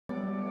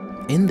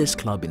In this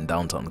club in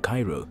downtown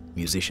Cairo,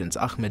 musicians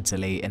Ahmed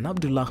Saleh and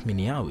Abdullah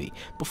Miniawi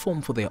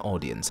perform for their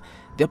audience.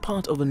 They're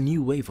part of a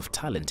new wave of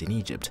talent in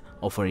Egypt,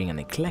 offering an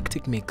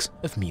eclectic mix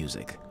of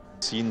music.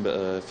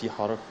 There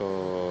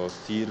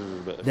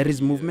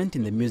is movement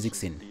in the music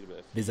scene.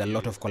 There's a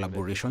lot of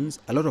collaborations,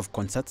 a lot of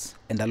concerts,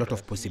 and a lot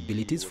of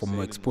possibilities for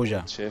more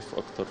exposure.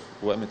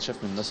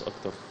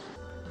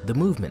 The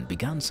movement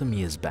began some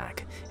years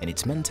back, and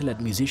it's meant to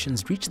let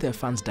musicians reach their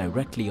fans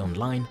directly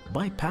online,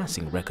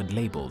 bypassing record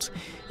labels.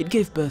 It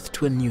gave birth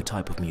to a new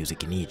type of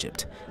music in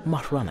Egypt,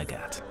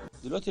 Mahranagat.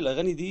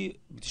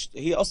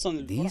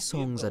 These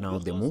songs are now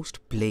the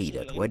most played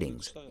at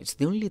weddings. It's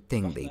the only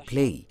thing they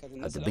play.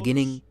 At the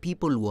beginning,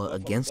 people were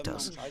against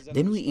us.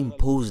 Then we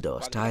imposed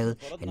our style,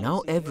 and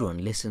now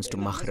everyone listens to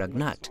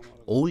Mahranagat,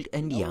 old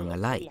and young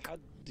alike.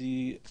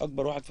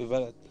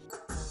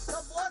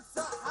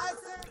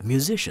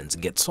 Musicians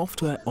get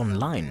software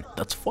online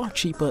that's far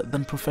cheaper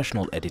than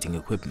professional editing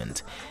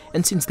equipment.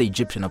 And since the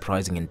Egyptian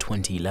uprising in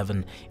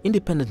 2011,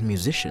 independent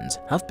musicians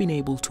have been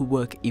able to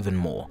work even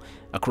more.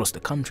 Across the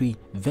country,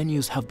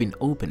 venues have been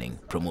opening,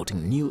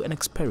 promoting new and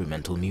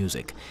experimental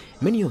music.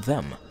 Many of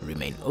them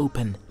remain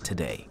open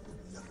today.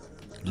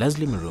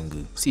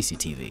 Mirungu,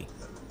 CCTV.